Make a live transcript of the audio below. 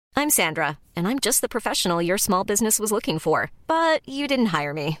I'm Sandra, and I'm just the professional your small business was looking for. But you didn't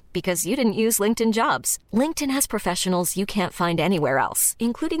hire me because you didn't use LinkedIn Jobs. LinkedIn has professionals you can't find anywhere else,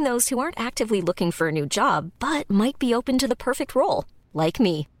 including those who aren't actively looking for a new job, but might be open to the perfect role, like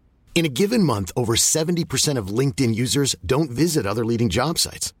me. In a given month, over 70% of LinkedIn users don't visit other leading job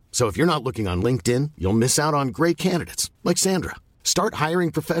sites. So if you're not looking on LinkedIn, you'll miss out on great candidates like Sandra. Start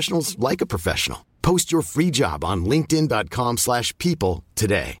hiring professionals like a professional. Post your free job on linkedin.com/people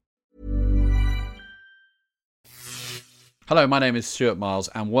today. Hello, my name is Stuart Miles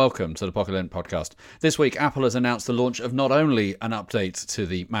and welcome to the Pocket Lint Podcast. This week, Apple has announced the launch of not only an update to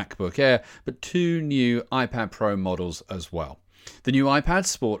the MacBook Air, but two new iPad Pro models as well. The new iPads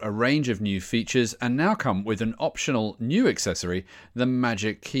sport a range of new features and now come with an optional new accessory, the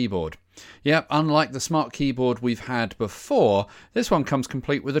Magic Keyboard. Yep, unlike the smart keyboard we've had before, this one comes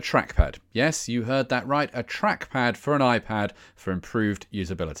complete with a trackpad. Yes, you heard that right, a trackpad for an iPad for improved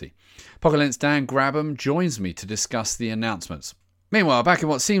usability. Pocket Lint's Dan Grabham joins me to discuss the announcements. Meanwhile, back in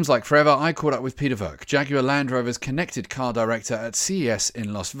what seems like forever, I caught up with Peter Verk, Jaguar Land Rover's connected car director at CES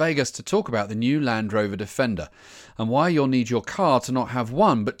in Las Vegas, to talk about the new Land Rover Defender and why you'll need your car to not have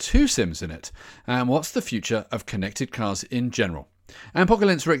one but two SIMs in it, and what's the future of connected cars in general. And Pocket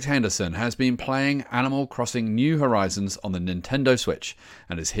Lint's Rick Henderson has been playing Animal Crossing New Horizons on the Nintendo Switch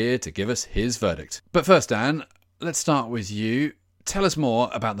and is here to give us his verdict. But first, Dan, let's start with you. Tell us more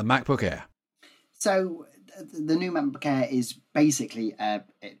about the MacBook Air. So the new MacBook Air is basically an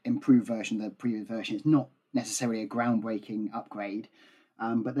improved version of the previous version. It's not necessarily a groundbreaking upgrade,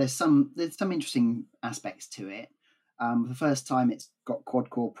 but there's some interesting aspects to it. For the first time, it's got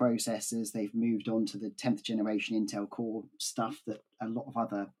quad-core processors. They've moved on to the 10th generation Intel Core stuff that a lot of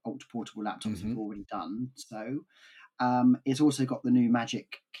other ultra-portable laptops have already done. So it's also got the new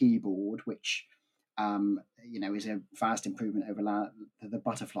Magic Keyboard, which is a vast improvement over the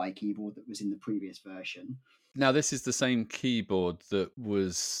butterfly keyboard that was in the previous version. Now, this is the same keyboard that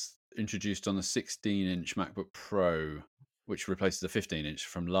was introduced on the 16-inch MacBook Pro, which replaces the 15-inch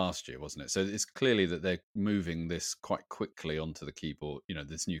from last year, wasn't it? So it's clearly that they're moving this quite quickly onto the keyboard,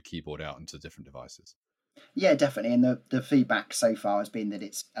 this new keyboard out into different devices. Yeah, definitely. And the feedback so far has been that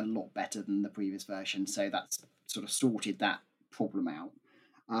it's a lot better than the previous version. So that's sort of sorted that problem out.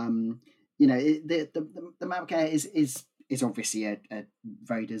 The MacBook Air is obviously a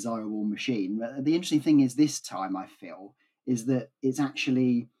very desirable machine. But the interesting thing is this time, I feel, is that it's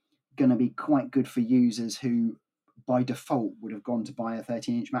actually going to be quite good for users who by default would have gone to buy a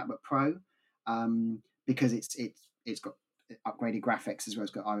 13-inch MacBook Pro, because it's got upgraded graphics as well as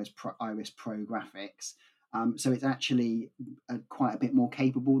got Iris Pro graphics. So it's actually quite a bit more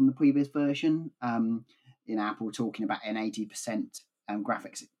capable than the previous version. Apple talking about an 80%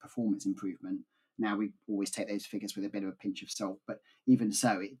 graphics performance improvement. Now, we always take those figures with a bit of a pinch of salt, but even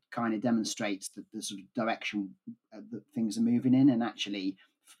so, it kind of demonstrates the sort of direction that things are moving in. And actually,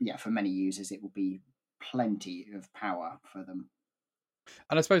 for many users, it will be plenty of power for them.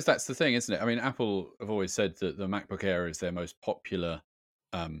 And I suppose that's the thing, isn't it? I mean, Apple have always said that the MacBook Air is their most popular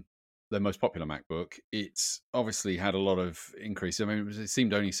MacBook. It's obviously had a lot of increase. I mean, it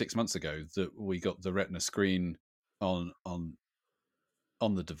seemed only 6 months ago that we got the Retina screen on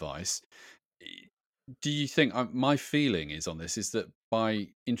the device. Do you think, my feeling is on this, is that by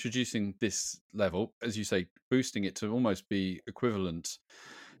introducing this level, as you say, boosting it to almost be equivalent,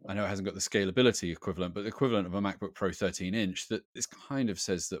 I know it hasn't got the scalability equivalent, but the equivalent of a MacBook Pro 13-inch, that this kind of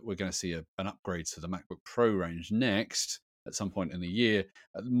says that we're going to see an upgrade to the MacBook Pro range next at some point in the year,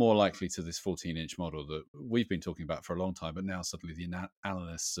 more likely to this 14-inch model that we've been talking about for a long time, but now suddenly the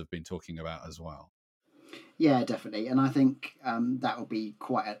analysts have been talking about as well. Yeah, definitely. And I think that will be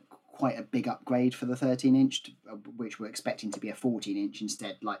quite a big upgrade for the 13-inch, which we're expecting to be a 14-inch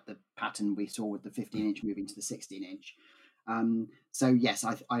instead, like the pattern we saw with the 15-inch moving to the 16-inch. So yes,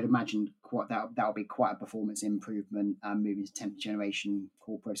 I'd imagine that'll be quite a performance improvement, moving to 10th generation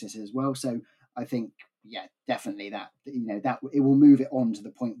core processor as well. So I think, yeah, definitely that it will move it on to the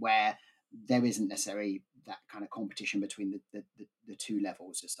point where there isn't necessarily that kind of competition between the two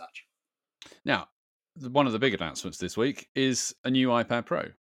levels as such. Now, one of the big announcements this week is a new iPad Pro,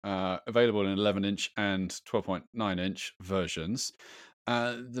 available in 11-inch and 12.9-inch versions.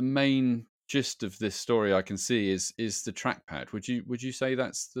 The main gist of this story I can see is the trackpad. Would you say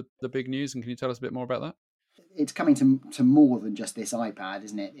that's the big news? And can you tell us a bit more about that? It's coming to more than just this iPad,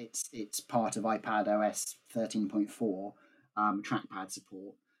 isn't it? It's part of iPad OS 13.4 trackpad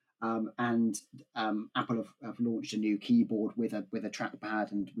support. And Apple have launched a new keyboard with a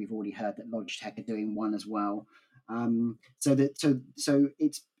trackpad, and we've already heard that Logitech are doing one as well. So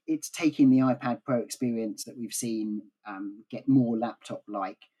it's taking the iPad Pro experience that we've seen get more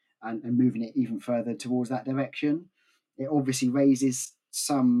laptop-like, and moving it even further towards that direction. It obviously raises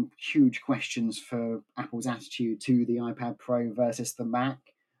some huge questions for Apple's attitude to the iPad Pro versus the Mac.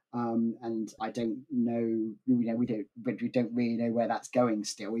 And I don't know, we don't really know where that's going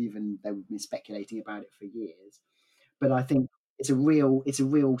still, even though we've been speculating about it for years. But I think it's a real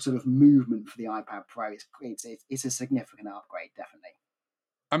sort of movement for the iPad Pro. It's a significant upgrade, definitely.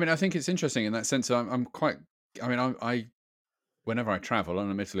 I mean, I think it's interesting in that sense. I'm quite. I mean, I whenever I travel, and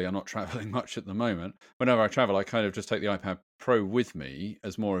admittedly I'm not traveling much at the moment. Whenever I travel, I kind of just take the iPad Pro with me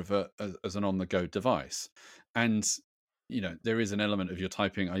as more of as an on the go device, and there is an element of your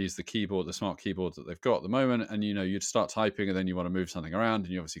typing. I use the keyboard, the smart keyboard that they've got at the moment, and you'd start typing, and then you want to move something around,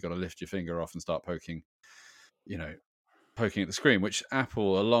 and you obviously got to lift your finger off and start poking, poking at the screen. Which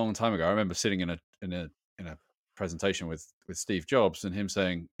Apple a long time ago, I remember sitting in a presentation with Steve Jobs and him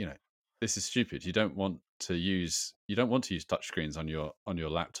saying, this is stupid. You don't want to use touchscreens on your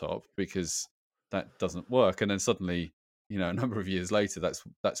laptop because that doesn't work. And then suddenly, a number of years later,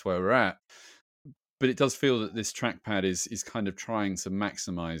 that's where we're at. But it does feel that this trackpad is kind of trying to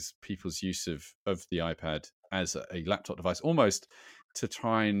maximize people's use of the iPad as a laptop device, almost to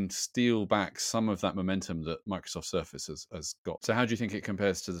try and steal back some of that momentum that Microsoft Surface has got. So how do you think it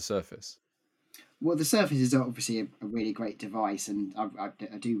compares to the Surface? Well, the Surface is obviously a really great device, and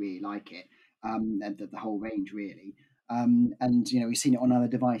I do really like it, and the whole range really. And we've seen it on other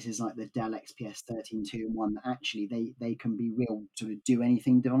devices like the Dell XPS 13 2-in-1 that actually they can be real sort of do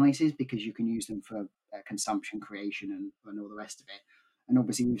anything devices because you can use them for consumption creation and all the rest of it. And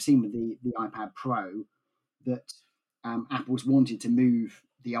obviously we've seen with the iPad Pro that Apple's wanted to move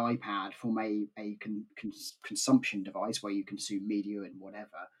the iPad from a consumption device where you consume media and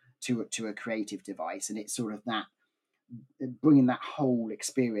whatever to a creative device, and it's sort of that bringing that whole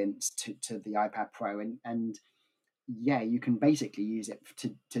experience to the iPad Pro, and yeah, you can basically use it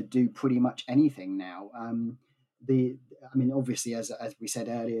to do pretty much anything now. I mean, obviously, as we said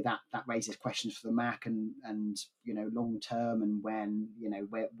earlier, that raises questions for the Mac and long term, and when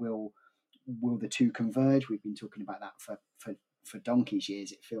where will the two converge? We've been talking about that for donkey's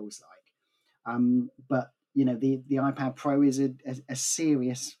years. It feels like, but the iPad Pro is a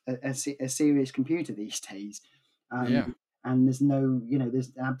serious computer these days. Yeah. And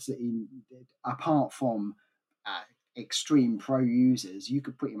there's absolutely, apart from extreme pro users, you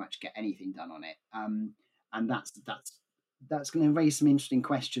could pretty much get anything done on it. And that's going to raise some interesting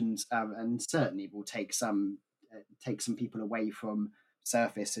questions, and certainly will take some people away from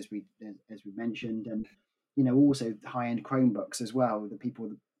Surface, as we mentioned, and also high end Chromebooks as well. The people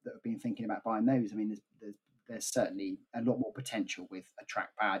that have been thinking about buying those, I mean, there's certainly a lot more potential with a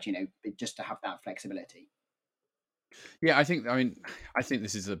trackpad, just to have that flexibility. Yeah, I think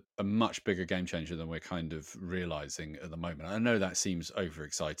this is a much bigger game changer than we're kind of realizing at the moment. I know that seems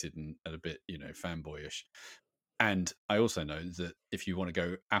overexcited and a bit, fanboyish. And I also know that if you want to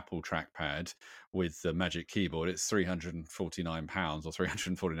go Apple trackpad with the Magic Keyboard, it's £349 or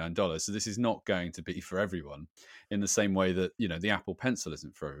 $349. So this is not going to be for everyone in the same way that, the Apple Pencil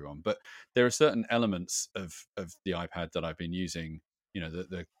isn't for everyone. But there are certain elements of the iPad that I've been using,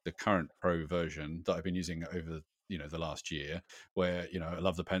 the current Pro version that I've been using over the last year, where I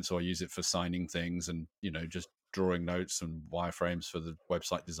love the pencil. I use it for signing things and just drawing notes and wireframes for the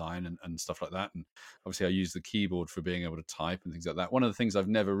website design and stuff like that. And obviously I use the keyboard for being able to type and things like that. One of the things I've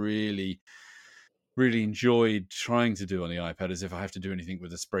never really enjoyed trying to do on the iPad is if I have to do anything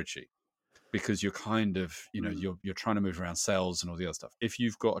with a spreadsheet, because you're kind of you're trying to move around cells and all the other stuff. If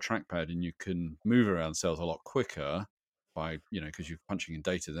you've got a trackpad and you can move around cells a lot quicker by because you're punching in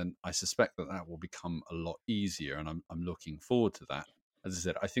data, then I suspect that will become a lot easier, and I'm looking forward to that. As I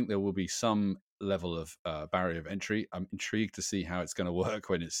said, I think there will be some level of barrier of entry. I'm intrigued to see how it's going to work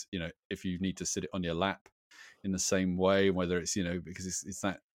when it's if you need to sit it on your lap in the same way, whether it's because it's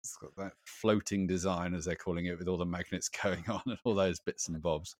got that floating design, as they're calling it, with all the magnets going on and all those bits and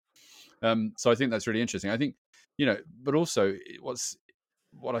bobs. So I think that's really interesting. I think but also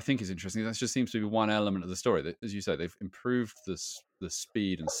what I think is interesting, that just seems to be one element of the story. That, as you say, they've improved the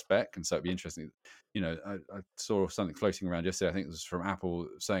speed and spec, and so it'd be interesting. I saw something floating around yesterday. I think it was from Apple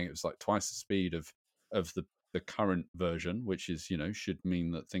saying it was like twice the speed of the current version, which is should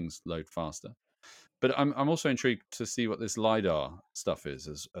mean that things load faster. But I'm also intrigued to see what this LiDAR stuff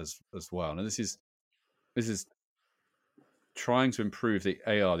is as well. And this is trying to improve the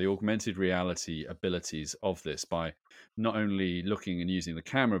AR, the augmented reality abilities of this, by not only looking and using the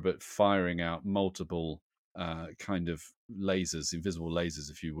camera, but firing out multiple kind of lasers, invisible lasers,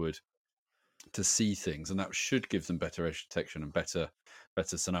 if you would, to see things. And that should give them better edge detection and better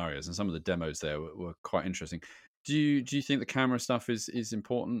scenarios. And some of the demos there were quite interesting. Do you think the camera stuff is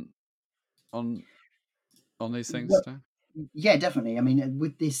important on these things, Well, Dan? yeah, definitely. I mean,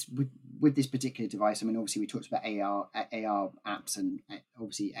 with this particular device, I mean, obviously we talked about AR apps, and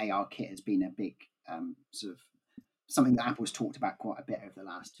obviously AR Kit has been a big sort of something that Apple's talked about quite a bit over the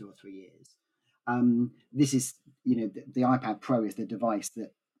last 2 or 3 years. This is, the iPad Pro is the device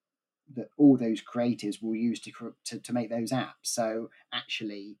that all those creatives will use to make those apps. So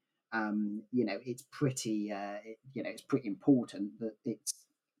actually, it's pretty it's pretty important that it's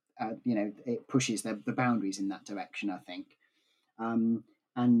it pushes the boundaries in that direction, I think. And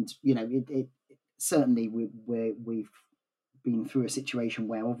it certainly we've been through a situation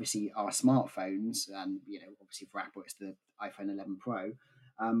where obviously our smartphones, and obviously for Apple it's the iPhone 11 Pro,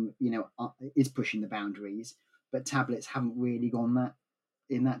 is pushing the boundaries, but tablets haven't really gone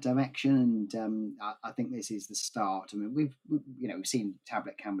in that direction. And I think this is the start. I mean, we've seen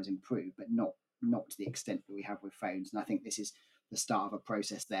tablet cameras improve, but not to the extent that we have with phones. And I think this is the start of a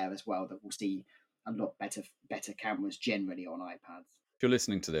process there as well, that we'll see a lot better cameras generally on iPads. If you're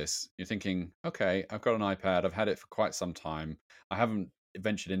listening to this, you're thinking, okay, I've got an iPad, I've had it for quite some time, I haven't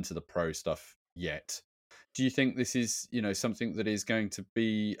ventured into the Pro stuff yet. Do you think this is, something that is going to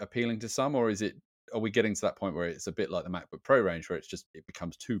be appealing to some, or are we getting to that point where it's a bit like the MacBook Pro range, where it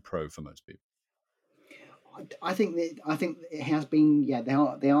becomes too pro for most people? I think it has been. Yeah,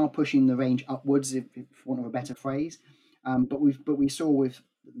 they are pushing the range upwards, if for want of a better phrase. But we saw with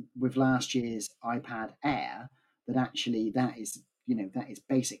last year's iPad Air that actually that is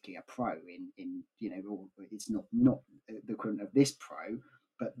basically a Pro in it's not the equivalent of this Pro,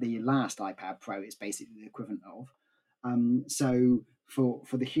 but the last iPad Pro is basically the equivalent of. So for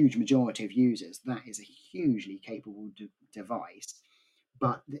the huge majority of users, that is a hugely capable device.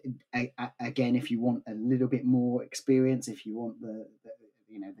 But again, if you want a little bit more experience, if you want the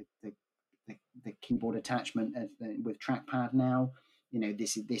keyboard attachment with trackpad now,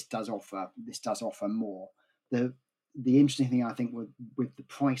 this does offer more. The interesting thing, I think, with the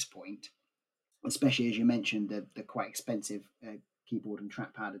price point, especially as you mentioned, the quite expensive keyboard and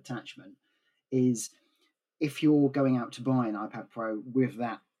trackpad attachment, is if you're going out to buy an iPad Pro with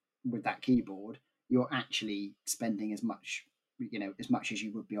that keyboard, you're actually spending as much as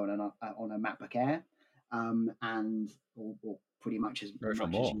you would be on a MacBook Air, or pretty much as much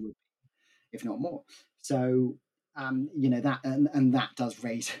as you would, if not more. So that does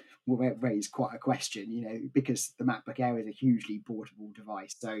raise quite a question, because the MacBook Air is a hugely portable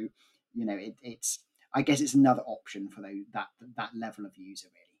device. So it's I guess it's another option for that level of user,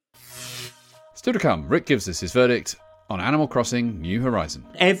 really. Still to come, Rick gives us his verdict on Animal Crossing New Horizon.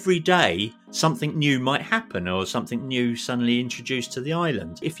 Every day, something new might happen, or something new suddenly introduced to the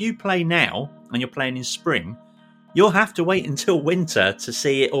island. If you play now, and you're playing in spring, you'll have to wait until winter to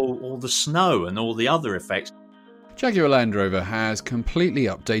see it all the snow and all the other effects. Jaguar Land Rover has completely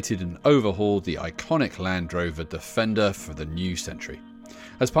updated and overhauled the iconic Land Rover Defender for the new century.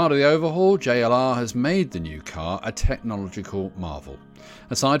 As part of the overhaul, JLR has made the new car a technological marvel.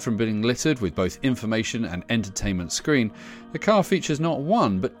 Aside from being littered with both information and entertainment screen, the car features not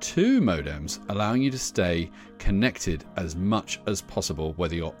one but two modems, allowing you to stay connected as much as possible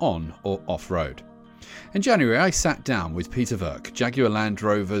whether you're on or off-road. In January, I sat down with Peter Verk, Jaguar Land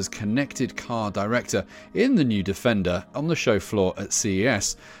Rover's connected car director, in the new Defender on the show floor at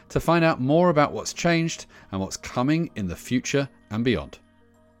CES to find out more about what's changed and what's coming in the future and beyond.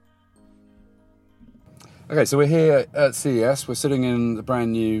 Okay, so we're here at CES. We're sitting in the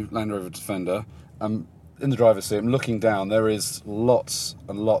brand new Land Rover Defender. I'm in the driver's seat. I'm looking down. There is lots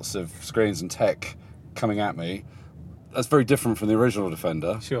and lots of screens and tech coming at me. That's very different from the original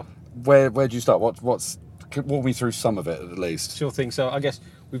Defender. Sure. Where do you start? Walk me through some of it at least. Sure thing. So I guess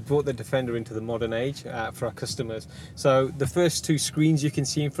we've brought the Defender into the modern age for our customers. So the first two screens you can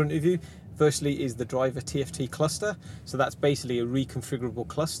see in front of you, firstly is the driver TFT cluster. So that's basically a reconfigurable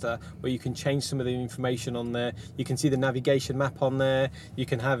cluster where you can change some of the information on there. You can see the navigation map on there. You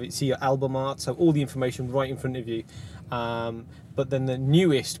can see your album art. So all the information right in front of you. But then the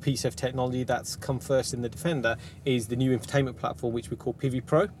newest piece of technology that's come first in the Defender is the new infotainment platform, which we call Pivi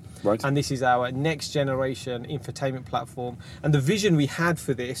Pro. Right. And this is our next generation infotainment platform. And the vision we had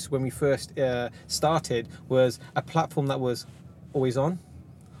for this when we first started was a platform that was always on,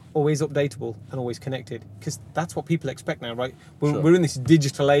 always updatable, and always connected, because that's what people expect now, right? We're in this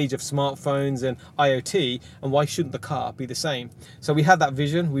digital age of smartphones and IoT, and why shouldn't the car be the same? So we had that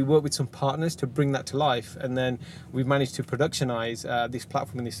vision. We worked with some partners to bring that to life, and then we've managed to productionize this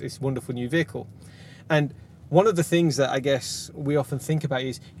platform in this wonderful new vehicle. And one of the things that I guess we often think about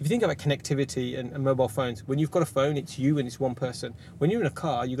is, if you think about connectivity and mobile phones, when you've got a phone, it's you and it's one person. When you're in a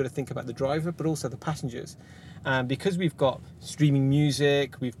car, you've got to think about the driver, but also the passengers. And because we've got streaming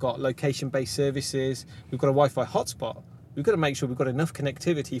music, we've got location-based services, we've got a Wi-Fi hotspot, we've got to make sure we've got enough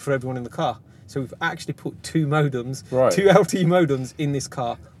connectivity for everyone in the car. So we've actually put two modems, two LTE modems in this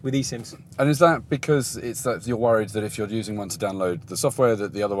car with eSIMs. And is that because it's that you're worried that if you're using one to download the software,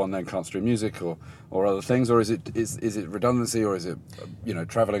 that the other one then can't stream music or other things, or is it redundancy, or is it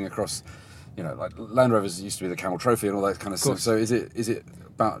travelling across, like Land Rovers used to be the Camel Trophy and all that kind of stuff. So is it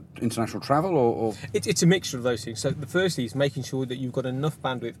about international travel or? It's a mixture of those things. So the firstly is making sure that you've got enough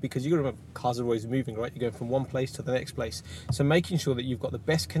bandwidth, because you've got to remember cars are always moving, right? You're going from one place to the next place. So making sure that you've got the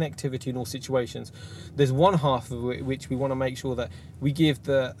best connectivity in all situations. There's one half of which we want to make sure that we give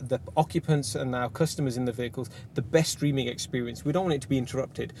the occupants and our customers in the vehicles the best streaming experience. We don't want it to be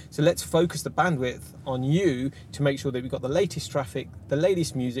interrupted. So let's focus the bandwidth on you to make sure that we've got the latest traffic, the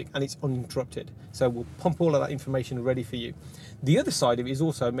latest music, and it's uninterrupted. So we'll pump all of that information ready for you. The other side of it is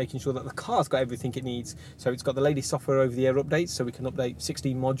also making sure that the car's got everything it needs. So it's got the latest software over-the-air updates, so we can update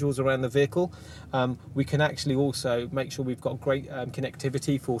 16 modules around the vehicle. We can actually also make sure we've got great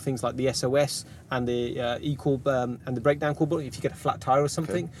connectivity for things like the SOS and the e-call and the breakdown call button if you get a flat tire or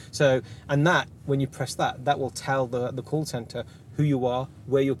something. Okay. So, and that, when you press that will tell the call center who you are,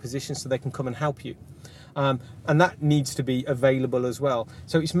 where you're positioned, so they can come and help you. And that needs to be available as well.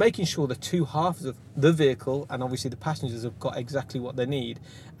 So it's making sure the two halves of the vehicle and obviously the passengers have got exactly what they need.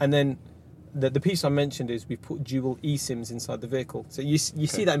 And then the piece I mentioned is we put dual eSIMs inside the vehicle. So you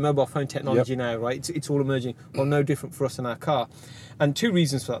see that in mobile phone technology now, right? It's all emerging. Well, no different for us in our car. And two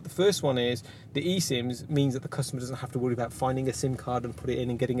reasons for that. The first one is the eSIMs means that the customer doesn't have to worry about finding a SIM card and put it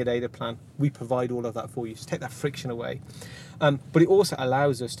in and getting a data plan. We provide all of that for you. So take that friction away. But it also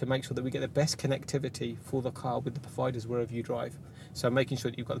allows us to make sure that we get the best connectivity for the car with the providers wherever you drive. So making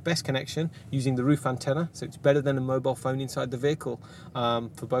sure that you've got the best connection using the roof antenna, so it's better than a mobile phone inside the vehicle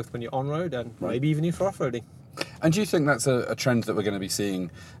for both when you're on-road and maybe even if you're off-roading. And do you think that's a trend that we're going to be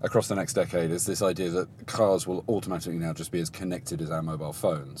seeing across the next decade, is this idea that cars will automatically now just be as connected as our mobile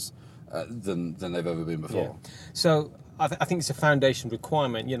phones than they've ever been before? Yeah. So I think it's a foundation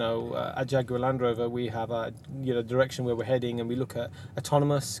requirement. At Jaguar Land Rover, we have a direction where we're heading, and we look at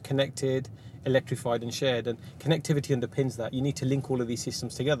autonomous, connected, electrified and shared, and connectivity underpins that. You need to link all of these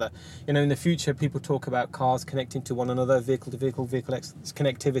systems together. In the future, people talk about cars connecting to one another, vehicle to vehicle,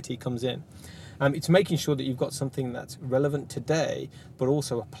 connectivity comes in. It's making sure that you've got something that's relevant today, but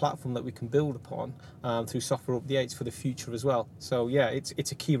also a platform that we can build upon through software updates for the future as well. So yeah,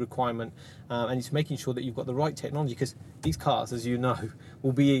 it's a key requirement, and it's making sure that you've got the right technology, because these cars, as you know,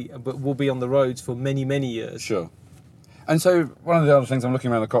 will be on the roads for many, many years. Sure. And so one of the other things, I'm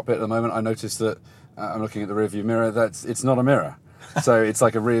looking around the cockpit at the moment, I noticed that I'm looking at the rear view mirror, it's not a mirror. So it's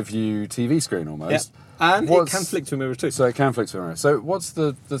like a rear view TV screen almost. Yep. And it can flick to a mirror too. So it can flick to a mirror. So what's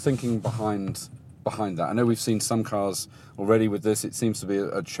the thinking behind that? I know we've seen some cars already with this. It seems to be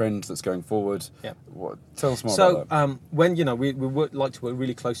a trend that's going forward. Yep. Tell us more about that. So when we like to work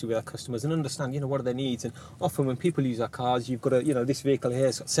really closely with our customers and understand what are their needs. And often when people use our cars, you've got this vehicle here,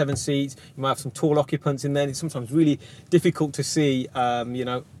 it's got 7 seats. You might have some tall occupants in there. It's sometimes really difficult to see.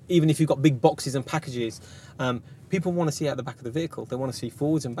 Even if you've got big boxes and packages. People want to see out the back of the vehicle. They want to see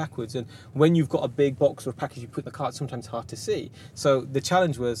forwards and backwards. And when you've got a big box or a package you put in the car, it's sometimes hard to see. So the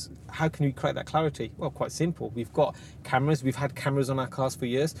challenge was, how can we create that clarity? Well, quite simple. We've got cameras. We've had cameras on our cars for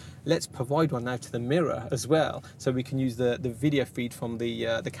years. Let's provide one now to the mirror as well. So we can use the video feed from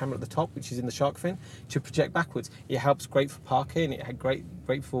the camera at the top, which is in the shark fin, to project backwards. It helps great for parking. It had great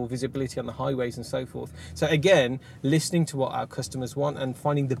for visibility on the highways and so forth. So again, listening to what our customers want and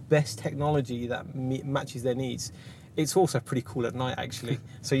finding the best technology that matches their needs. It's also pretty cool at night, actually,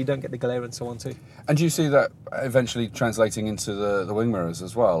 so you don't get the glare and so on too. And do you see that eventually translating into the wing mirrors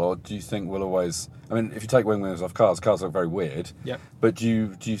as well, or do you think we'll always? I mean, if you take wing mirrors off cars look very weird. Yeah. But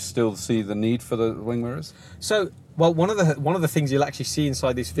do you still see the need for the wing mirrors? So, well, one of the things you'll actually see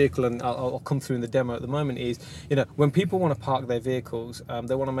inside this vehicle, and I'll come through in the demo at the moment, is when people want to park their vehicles,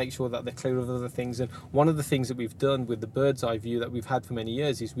 they want to make sure that they're clear of other things. And one of the things that we've done with the bird's eye view that we've had for many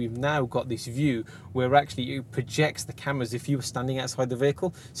years is we've now got this view where actually it projects the cameras if you were standing outside the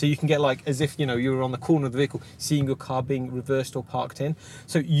vehicle, so you can get like as if you were on the corner of the vehicle, seeing your car being reversed or parked in.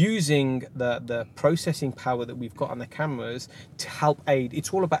 So using the processing power that we've got on the cameras to help aid.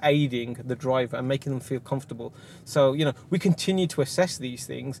 It's all about aiding the driver and making them feel comfortable. So, we continue to assess these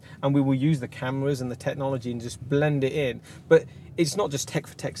things, and we will use the cameras and the technology and just blend it in. But it's not just tech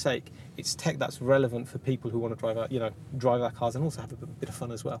for tech's sake. It's tech that's relevant for people who want to drive our cars and also have a bit of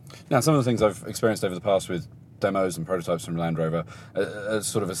fun as well. Now, some of the things I've experienced over the past with demos and prototypes from Land Rover,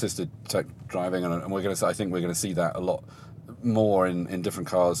 sort of assisted tech driving, and I think we're going to see that a lot more in different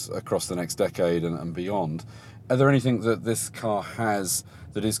cars across the next decade and beyond. Are there anything that this car has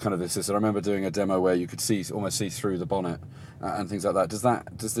that is kind of assisted? I remember doing a demo where you could almost see through the bonnet and things like that.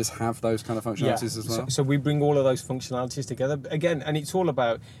 Does this have those kind of functionalities as well? So we bring all of those functionalities together again, and it's all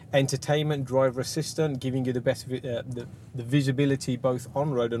about entertainment, driver assistant, giving you the best the visibility both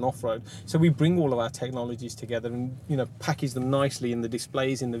on road and off road. So we bring all of our technologies together and package them nicely in the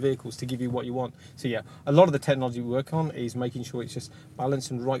displays in the vehicles to give you what you want. So yeah, a lot of the technology we work on is making sure it's just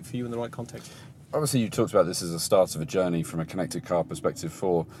balanced and right for you in the right context. Obviously, you talked about this as a start of a journey from a connected car perspective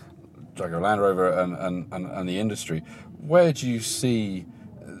for Jaguar Land Rover and the industry. Where do you see,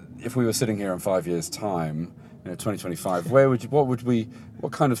 if we were sitting here in 5 years' time, 2025,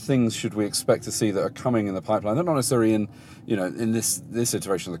 what kind of things should we expect to see that are coming in the pipeline? They're not necessarily in this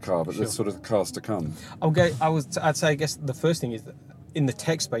iteration of the car, but the sort of cars to come. Okay, I'd say I guess the first thing is that in the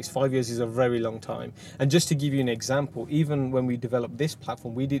tech space, 5 years is a very long time. And just to give you an example, even when we developed this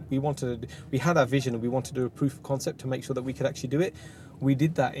platform, we had our vision and we wanted to do a proof of concept to make sure that we could actually do it. We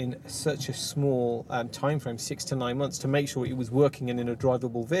did that in such a small time frame, 6 to 9 months, to make sure it was working and in a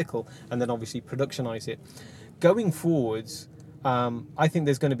drivable vehicle, and then obviously productionize it. Going forwards, I think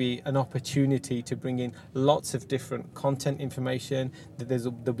there's going to be an opportunity to bring in lots of different content information.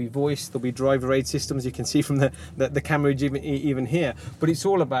 There'll be voice, there'll be driver aid systems. You can see from the camera even here. But it's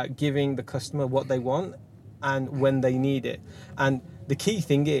all about giving the customer what they want and when they need it. And the key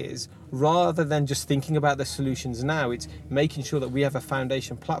thing is, rather than just thinking about the solutions now, it's making sure that we have a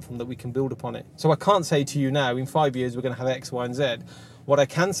foundation platform that we can build upon it. So I can't say to you now, in 5 years, we're going to have X, Y, and Z. What I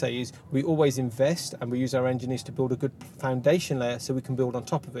can say is we always invest and we use our engineers to build a good foundation layer so we can build on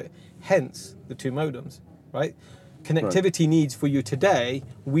top of it. Hence the 2 modems, right? Connectivity needs for you today,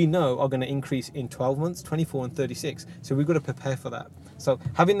 we know are going to increase in 12 months, 24 and 36. So we've got to prepare for that. So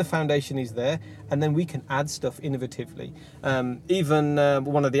having the foundation is there, and then we can add stuff innovatively. Even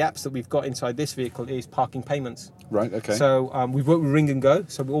one of the apps that we've got inside this vehicle is parking payments. Right, okay. So we've worked with Ring and Go,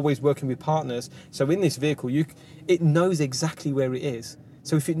 so we're always working with partners. So in this vehicle, it knows exactly where it is.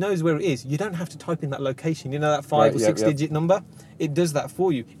 So if it knows where it is, you don't have to type in that location. That 5 or 6 digit number? It does that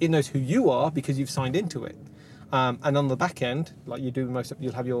for you. It knows who you are because you've signed into it. And on the back end, like you do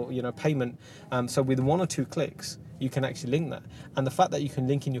you'll have your payment. So with 1 or 2 clicks, you can actually link that. And the fact that you can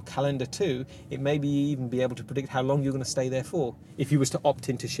link in your calendar too, it may even be able to predict how long you're going to stay there for if you was to opt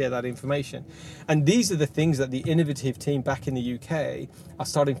in to share that information. And these are the things that the innovative team back in the UK are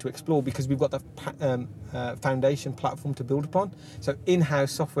starting to explore, because we've got the foundation platform to build upon. So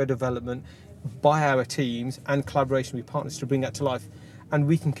in-house software development by our teams and collaboration with partners to bring that to life. And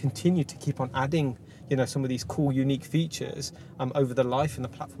we can continue to keep on adding some of these cool, unique features over the life and the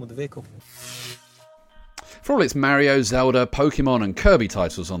platform of the vehicle. For all its Mario, Zelda, Pokemon and Kirby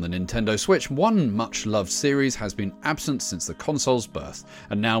titles on the Nintendo Switch, one much-loved series has been absent since the console's birth,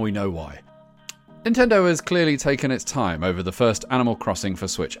 and now we know why. Nintendo has clearly taken its time over the first Animal Crossing for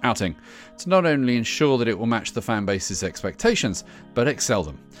Switch outing to not only ensure that it will match the fanbase's expectations, but excel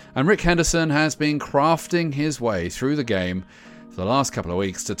them. And Rick Henderson has been crafting his way through the game for the last couple of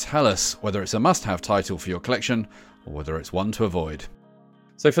weeks to tell us whether it's a must-have title for your collection or whether it's one to avoid.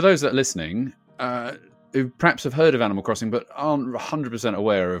 So for those that are listening, who perhaps have heard of Animal Crossing but aren't 100%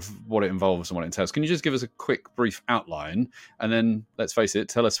 aware of what it involves and what it entails, can you just give us a quick, brief outline and then, let's face it,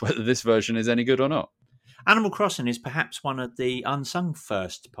 tell us whether this version is any good or not? Animal Crossing is perhaps one of the unsung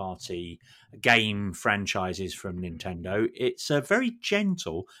first-party game franchises from Nintendo. It's a very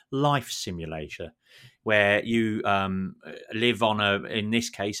gentle life simulator where you live on in this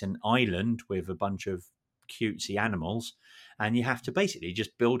case, an island with a bunch of cutesy animals, and you have to basically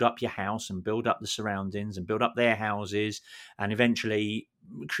just build up your house and build up the surroundings and build up their houses and eventually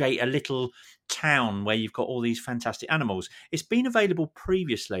create a little town where you've got all these fantastic animals. It's been available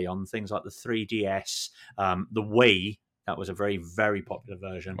previously on things like the 3DS, the Wii. That was a very, very popular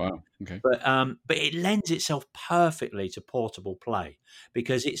version. Wow. Okay. But it lends itself perfectly to portable play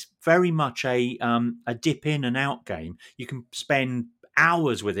because it's very much a dip in and out game. You can spend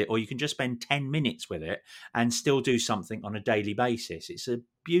hours with it, or you can just spend 10 minutes with it and still do something on a daily basis. It's a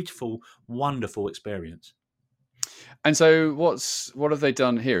beautiful, wonderful experience. And so what have they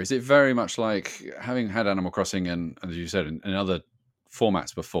done here? Is it very much like having had Animal Crossing and as you said, in other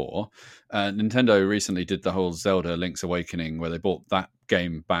formats before? Nintendo recently did the whole Zelda Link's Awakening where they brought that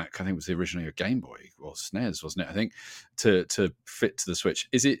game back. I think it was originally a Game Boy or SNES, wasn't it? I think to fit to the Switch.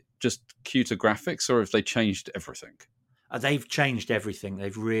 Is it just cuter graphics or have they changed everything? They've changed everything.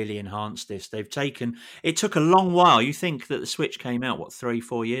 They've really enhanced this. It took a long while. You think that the Switch came out,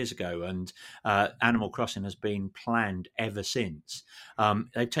 3-4 years ago, and Animal Crossing has been planned ever since.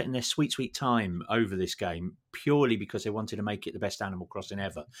 They've taken their sweet time over this game purely because they wanted to make it the best Animal Crossing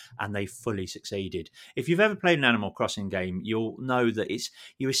ever, and they fully succeeded. If you've ever played an Animal Crossing game, you'll know that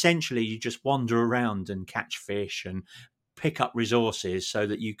you just wander around and catch fish and pick up resources so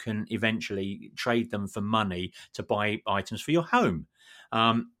that you can eventually trade them for money to buy items for your home.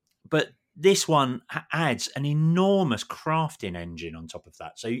 But this one adds an enormous crafting engine on top of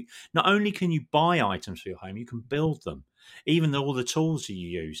that. So not only can you buy items for your home, you can build them, even all the tools you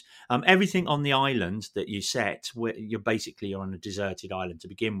use. Everything on the island that you set, you're basically on a deserted island to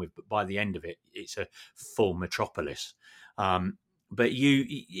begin with, but by the end of it, it's a full metropolis. But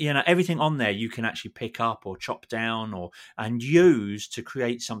you know everything on there you can actually pick up or chop down and use to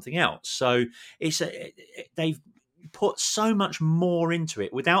create something else. So they've put so much more into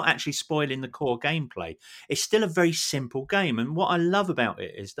it without actually spoiling the core gameplay. It's still a very simple game, and what I love about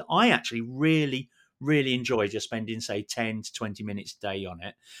it is that I actually really, really enjoy just spending, say, 10 to 20 minutes a day on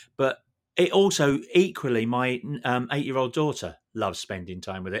it. But it also equally, my 8-year-old daughter loves spending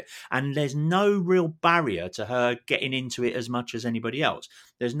time with it, and there's no real barrier to her getting into it as much as anybody else.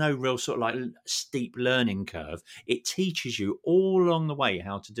 There's no real sort of like steep learning curve. It teaches you all along the way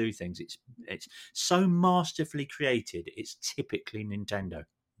how to do things. It's so masterfully created. It's typically Nintendo.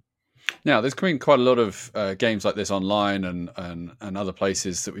 Now, there's been quite a lot of games like this online and other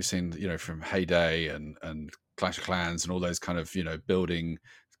places that we've seen, from Heyday and Clash of Clans and all those kind of, building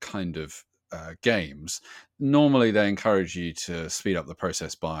kind of games. Normally, they encourage you to speed up the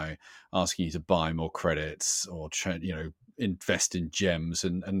process by asking you to buy more credits or, invest in gems,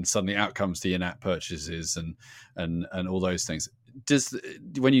 and suddenly out comes the in-app purchases and all those things.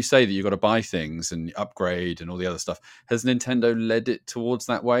 When you say that you've got to buy things and upgrade and all the other stuff, has Nintendo led it towards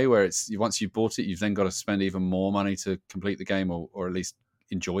that way where it's once you've bought it, you've then got to spend even more money to complete the game or at least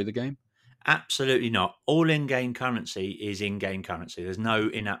enjoy the game? Absolutely not. All in-game currency is in-game currency. There's no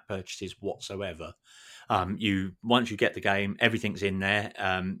in-app purchases whatsoever. Once you get the game, everything's in there.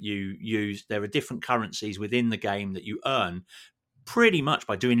 There are different currencies within the game that you earn pretty much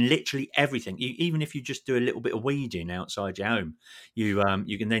by doing literally everything. Even if you just do a little bit of weeding outside your home,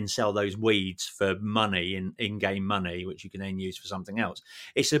 you can then sell those weeds for money, in-game money, which you can then use for something else.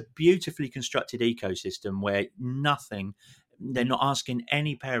 It's a beautifully constructed ecosystem where they're not asking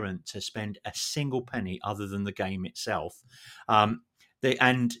any parent to spend a single penny other than the game itself. And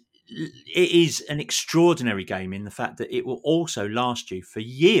it is an extraordinary game in the fact that it will also last you for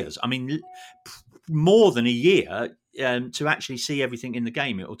years. I mean, more than a year. To actually see everything in the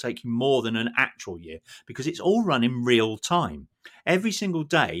game, it will take you more than an actual year because it's all run in real time. Every single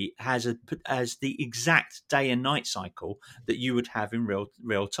day has the exact day and night cycle that you would have in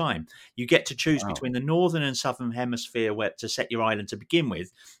real time. You get to choose between the northern and southern hemisphere where to set your island to begin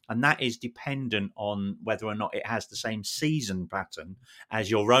with, and that is dependent on whether or not it has the same season pattern as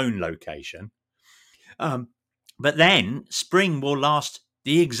your own location. But then spring will last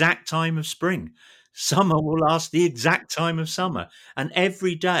the exact time of spring. Summer will last the exact time of summer. And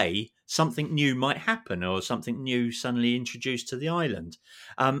every day, something new might happen or something new suddenly introduced to the island.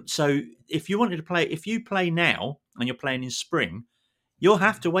 So if you play now and you're playing in spring, you'll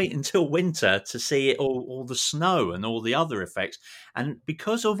have to wait until winter to see it all the snow and all the other effects. And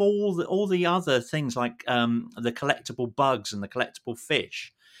because of all the other things like the collectible bugs and the collectible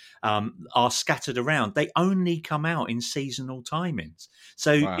fish, are scattered around. They only come out in seasonal timings.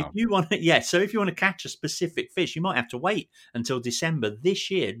 So if you want to catch a specific fish, you might have to wait until December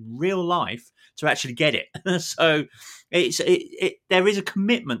this year, real life, to actually get it. So there is a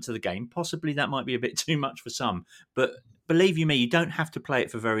commitment to the game. Possibly that might be a bit too much for some, but believe you me, you don't have to play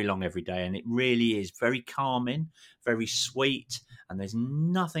it for very long every day, and it really is very calming, very sweet, and there's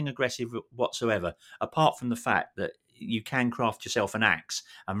nothing aggressive whatsoever, apart from the fact that you can craft yourself an axe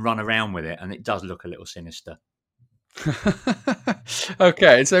and run around with it, and it does look a little sinister.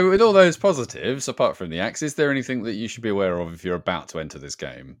 Okay, so with all those positives, apart from the axe, is there anything that you should be aware of if you're about to enter this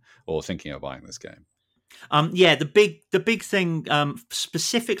game or thinking of buying this game? The big thing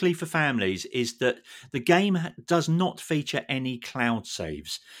specifically for families is that the game does not feature any cloud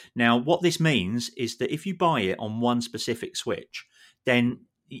saves. Now, what this means is that if you buy it on one specific Switch,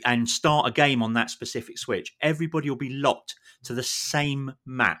 and start a game on that specific Switch, everybody will be locked to the same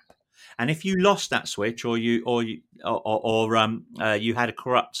map. And if you lost that Switch or you had a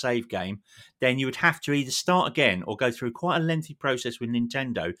corrupt save game, then you would have to either start again or go through quite a lengthy process with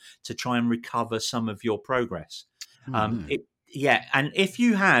Nintendo to try and recover some of your progress. Yeah, and if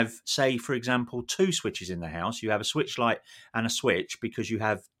you have, say, for example, 2 switches in the house, you have a switch light and a switch because you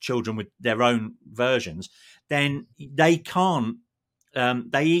have children with their own versions, then they can't.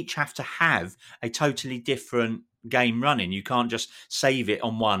 They each have to have a totally different game running. You can't just save it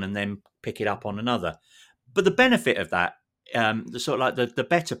on one and then pick it up on another. But the benefit of that, the sort of like the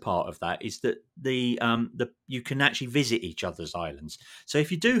better part of that, is that the you can actually visit each other's islands. So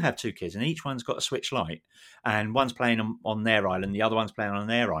if you do have 2 kids and each one's got a switch light and one's playing on their island, the other one's playing on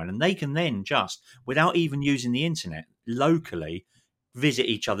their island, they can then just, without even using the internet, locally visit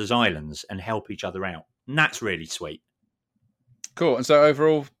each other's islands and help each other out. And that's really sweet. Cool. And so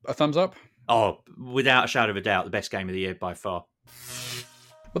overall, a thumbs up? Oh, without a shadow of a doubt, the best game of the year by far.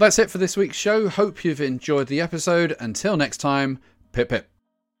 Well, that's it for this week's show. Hope you've enjoyed the episode. Until next time, pip pip.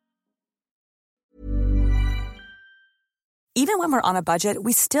 Even when we're on a budget,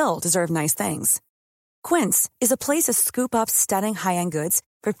 we still deserve nice things. Quince is a place to scoop up stunning high-end goods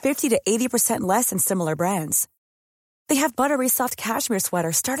for 50 to 80% less than similar brands. They have buttery soft cashmere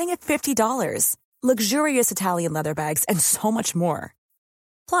sweaters starting at $50, luxurious Italian leather bags, and so much more.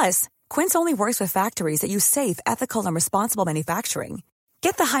 Plus, Quince only works with factories that use safe, ethical, and responsible manufacturing.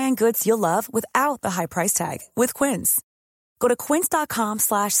 Get the high-end goods you'll love without the high price tag with Quince. Go to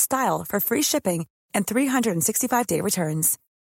quince.com/style for free shipping and 365-day returns.